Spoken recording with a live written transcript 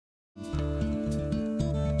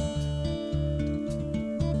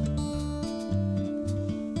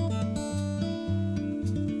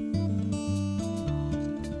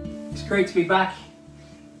great to be back.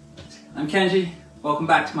 I'm Kenji. Welcome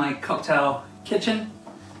back to my cocktail kitchen.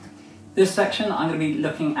 This section I'm going to be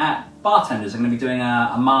looking at bartenders. I'm going to be doing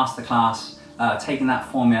a masterclass, taking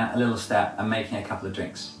that formula a little step and making a couple of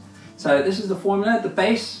drinks. So this is the formula. The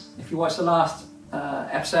base, if you watched the last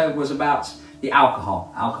episode, was about the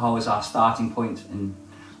alcohol. Alcohol is our starting point, and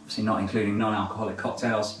obviously not including non-alcoholic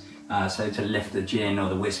cocktails. So to lift the gin or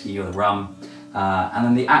the whiskey or the rum. And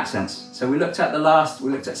then the accents. So we looked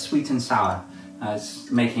at sweet and sour,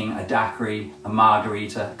 making a daiquiri, a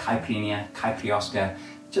margarita, caipirinha, caipiriosca,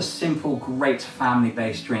 just simple, great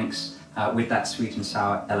family-based drinks with that sweet and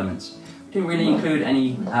sour element. We didn't really include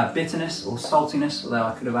any bitterness or saltiness, although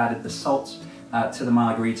I could have added the salt to the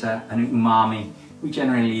margarita, and umami we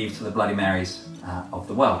generally leave to the Bloody Marys of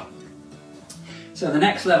the world. So the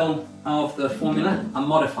next level of the formula are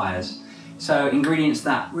modifiers. So ingredients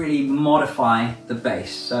that really modify the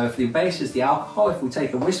base. So if the base is the alcohol, if we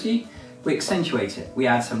take a whiskey, we accentuate it. We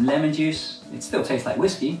add some lemon juice. It still tastes like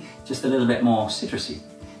whiskey, just a little bit more citrusy.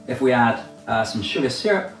 If we add some sugar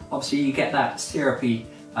syrup, obviously you get that syrupy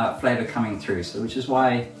flavor coming through. So which is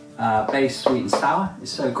why base sweet and sour is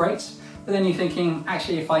so great. But then you're thinking,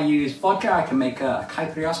 actually, if I use vodka, I can make a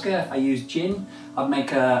caipiriosca. If I use gin, I'd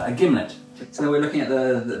make a gimlet. So we're looking at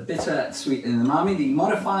the bitter, sweet, and the umami. The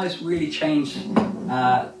modifiers really change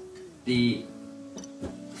the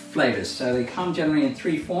flavors. So they come generally in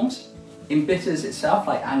three forms. In bitters itself,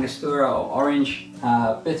 like Angustora or orange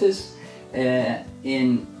bitters.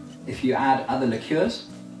 If you add other liqueurs,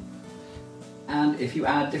 and if you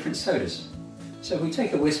add different sodas. So if we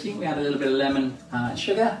take a whiskey, we add a little bit of lemon and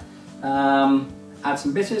sugar, add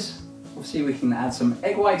some bitters. Obviously we can add some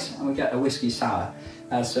egg whites and we get a whiskey sour.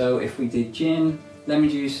 So if we did gin, lemon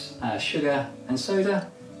juice, sugar and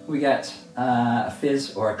soda, we get a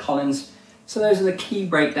fizz or a Collins. So those are the key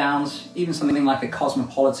breakdowns. Even something like a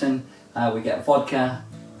Cosmopolitan, we get vodka,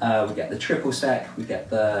 we get the triple sec, we get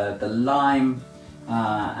the lime,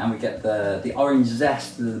 and we get the orange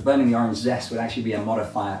zest. The burning the orange zest would actually be a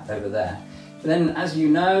modifier over there. But then, as you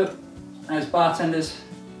know, as bartenders,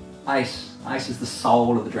 ice is the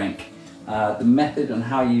soul of the drink. The method on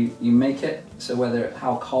how you make it, so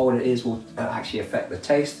how cold it is will actually affect the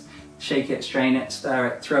taste. Shake it, strain it, stir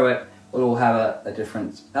it, throw it, will all have a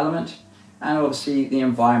different element. And obviously the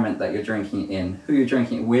environment that you're drinking it in, who you're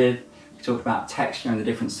drinking it with. We talked about texture and the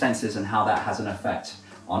different senses and how that has an effect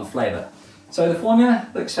on flavour. So the formula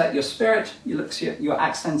looks at your spirit, you look at your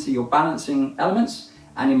accents, your balancing elements,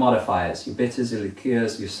 and your modifiers, your bitters, your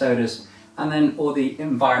liqueurs, your sodas, and then all the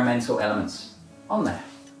environmental elements on there.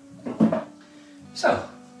 So,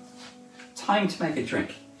 time to make a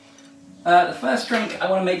drink. The first drink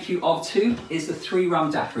I want to make you of two is the 3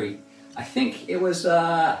 rum daiquiri. I think it was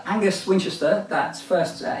Angus Winchester that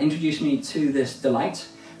first introduced me to this delight,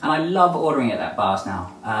 and I love ordering it at bars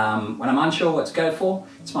now. When I'm unsure what to go for,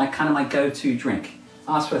 it's kind of my go-to drink.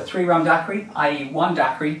 Ask for a 3 rum daiquiri, i.e. 1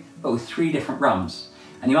 daiquiri, but with 3 different rums.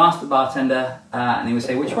 And you ask the bartender, and he would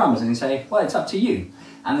say, which rums? And you say, well, it's up to you.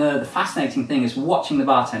 And the fascinating thing is watching the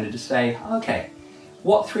bartender to say, okay,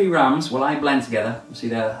 what 3 rums will I blend together? Obviously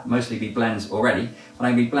there'll mostly be blends already, but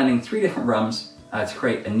I'm going to be blending 3 different rums to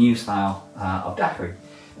create a new style of daiquiri.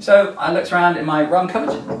 So I looked around in my rum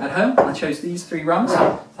cupboard at home, and I chose these 3 rums.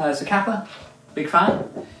 Zacapa, big fan.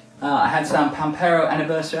 I had some Pampero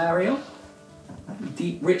Aniversario,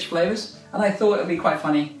 deep, rich flavors, and I thought it would be quite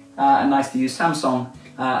funny and nice to use Samsung,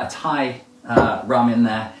 a Thai rum in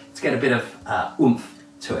there to get a bit of oomph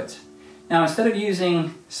to it. Now, instead of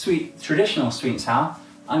using traditional sweet and sour,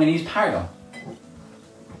 I'm going to use Paragon.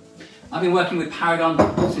 I've been working with Paragon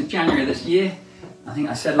since January of this year. I think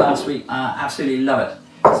I said last week, I absolutely love it.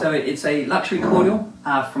 So it's a luxury cordial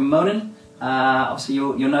from MONIN. Obviously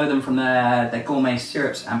you'll know them from their gourmet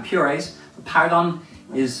syrups and purees. But Paragon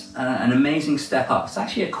is an amazing step up. It's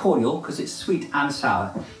actually a cordial because it's sweet and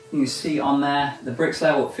sour. You can see on there the Brix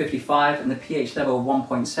level at 55 and the pH level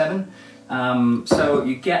 1.7. So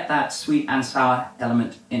you get that sweet and sour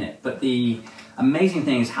element in it. But the amazing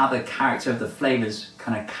thing is how the character of the flavors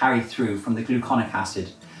kind of carry through from the gluconic acid.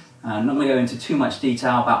 I'm not going to go into too much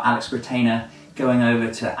detail about Alex Gratana going over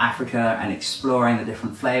to Africa and exploring the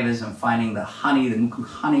different flavors and finding the honey, the muku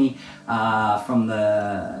honey from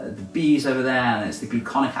the bees over there, and it's the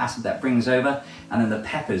gluconic acid that brings over, and then the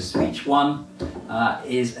peppers. So each one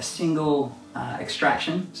is a single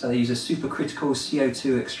extraction, so they use a supercritical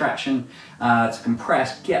CO2 extraction to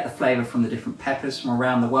compress, get the flavor from the different peppers from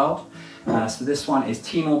around the world. So this one is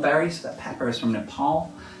Timur Berry, so that pepper is from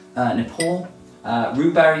Nepal,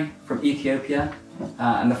 Rue Berry from Ethiopia,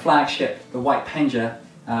 and the flagship, the white penja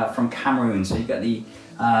from Cameroon. So you get the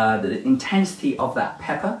intensity of that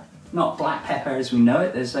pepper not black pepper as we know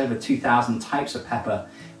it. There's over 2,000 types of pepper.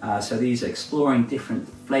 So these are exploring different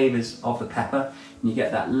flavors of the pepper. And you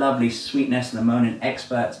get that lovely sweetness, and the MONIN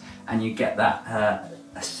expert, and you get that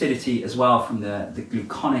acidity as well from the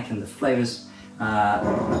gluconic and the flavors,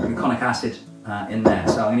 gluconic acid in there.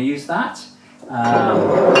 So I'm going to use that.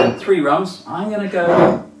 And 3 rums. I'm going to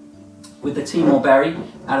go with the Timur Berry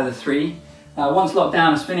out of the 3. Once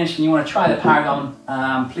lockdown is finished and you want to try the Paragon,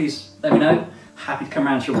 please let me know. Happy to come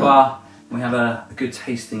around to your bar and we have a good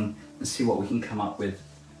tasting and see what we can come up with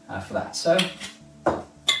for that. So,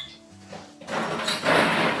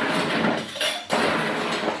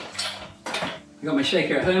 I got my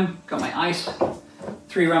shaker at home, got my ice,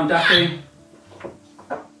 3 rum daiquiri,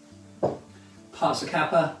 parts of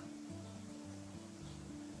kappa,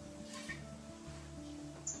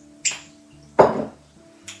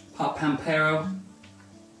 part Pampero,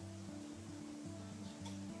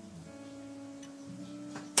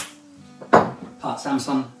 part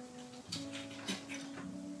Samson,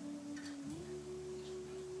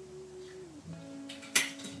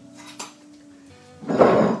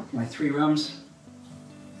 my 3 rums,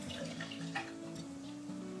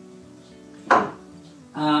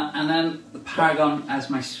 and then the Paragon as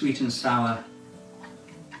my sweet and sour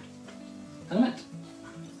element.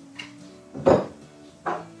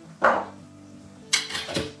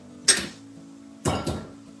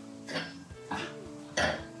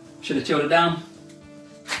 Should have chilled it down.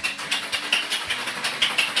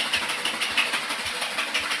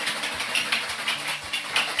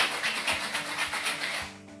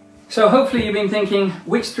 So hopefully you've been thinking,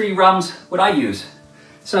 which 3 rums would I use?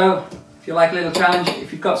 So if you like a little challenge,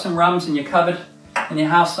 if you've got some rums in your cupboard in your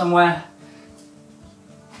house somewhere,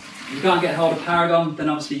 you can't get hold of Paragon, then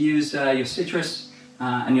obviously use your citrus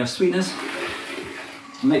and your sweetness.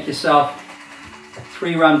 Make yourself a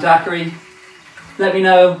 3 rum daiquiri. Let me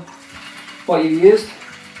know what you used.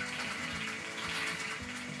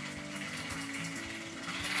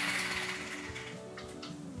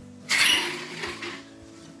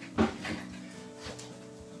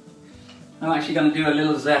 I'm actually going to do a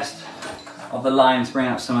little zest of the lime to bring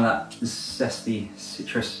out some of that zesty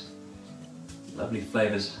citrus, lovely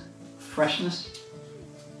flavors, freshness.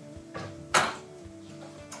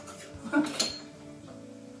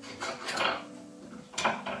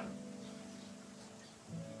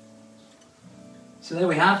 So there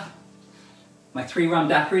we have my 3 rum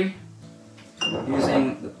daiquiri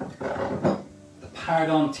using the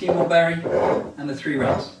Paragon Timur Berry and the 3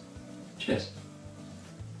 rums. Cheers.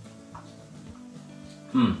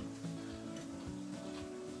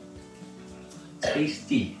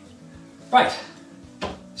 Tasty. Right,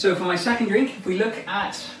 so for my second drink, if we look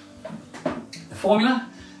at the formula,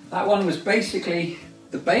 that one was basically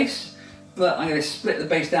the base, but I'm going to split the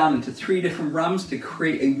base down into 3 different rums to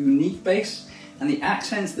create a unique base. And the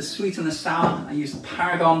accents, the sweet and the sour, I used the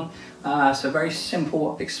Paragon, so very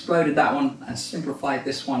simple, exploded that one and simplified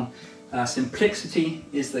this one. Simplicity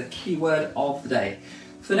is the key word of the day.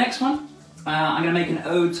 For the next one, I'm going to make an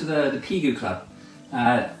ode to the Pegu Club.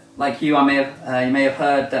 Like you, you may have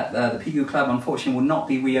heard that the Pegu Club unfortunately will not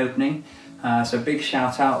be reopening, so big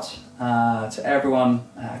shout out to everyone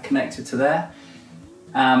connected to there.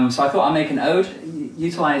 So I thought I'd make an ode,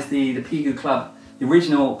 utilise the Pegu Club, the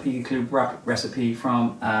original Pegu Club recipe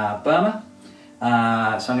from Burma. So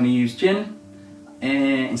I'm going to use gin.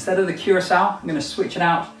 Instead of the curacao, I'm going to switch it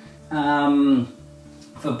out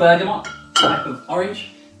for bergamot, type of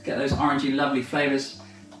orange, to get those orangey lovely flavours.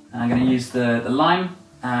 I'm going to use the lime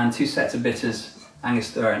and 2 sets of bitters,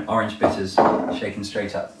 Angustora and orange bitters, shaken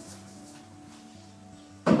straight up.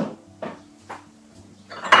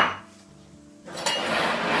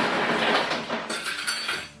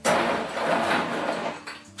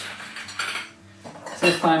 So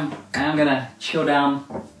this time I'm going to chill down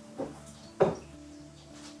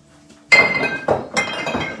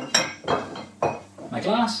my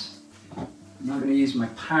glass. I'm not going to use my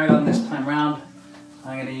Paragon this time round.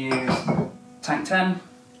 I'm going to use Tank 10.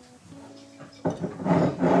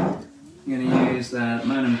 I'm going to use the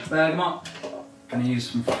MONIN Bergamot. I'm going to use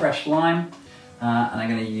some fresh lime, and I'm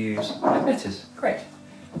going to use my bitters. Great.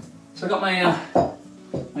 So I've got my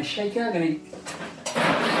my shaker. I'm going to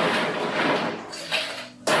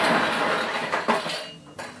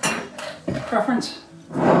preference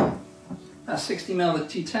about 60 ml of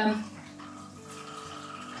T10,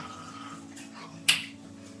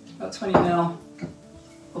 about 20 ml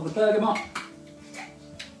of the bergamot.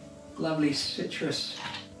 Lovely citrus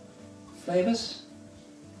flavours.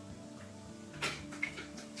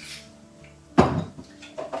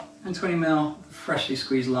 And 20 ml freshly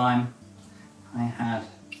squeezed lime I had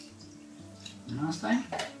last time.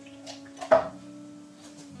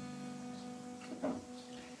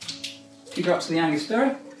 2 drops of the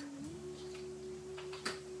Angustora,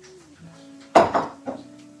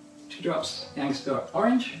 2 drops of the Angustora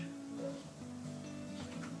orange.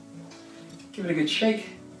 Give it a good shake.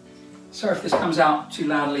 Sorry if this comes out too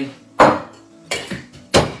loudly on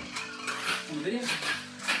the video.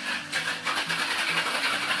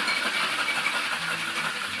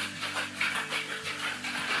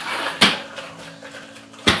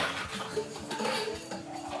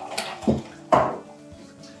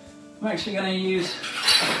 I'm actually going to use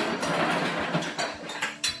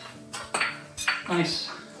nice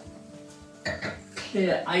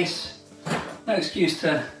clear ice. No excuse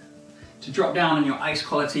to drop down on your ice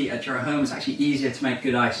quality at your home. It's actually easier to make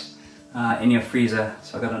good ice in your freezer.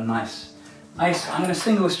 So I've got a nice ice. I'm going to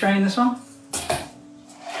single strain this one.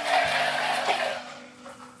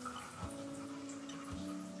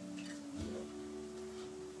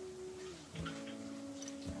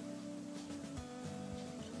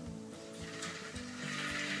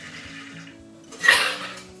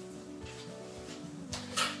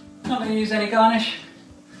 Not going to use any garnish.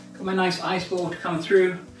 Got my nice ice ball to come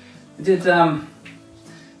through. I did find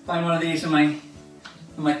one of these in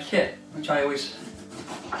my kit, which I always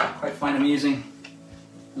quite find amusing.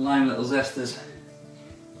 Lime little zesters.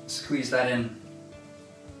 Squeeze that in.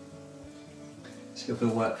 See if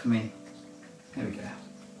it'll work for me. There we go.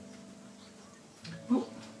 Ooh.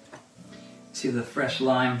 See the fresh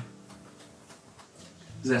lime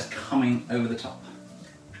zest coming over the top.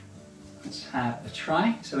 Let's have a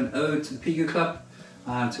try. So an ode to the Pegu Club,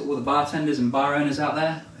 to all the bartenders and bar owners out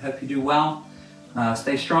there. I hope you do well.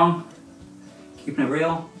 Stay strong, keeping it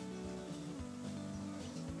real.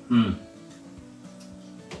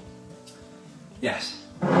 Yes,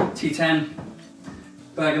 T10,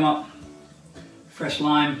 bergamot, fresh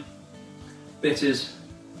lime, bitters,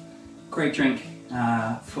 great drink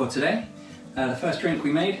for today. The first drink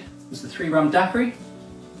we made was the 3-rum Daiquiri.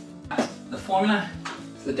 The formula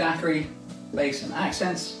for the Daiquiri, base and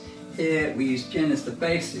accents. Here we use gin as the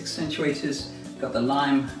base, the accentuators, got the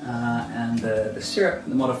lime and the syrup,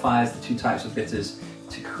 and the modifiers, the 2 types of bitters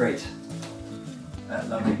to create that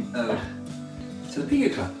lovely ode to the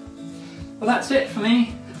Pegu Club. Well, that's it for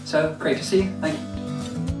me, so great to see you, thank you.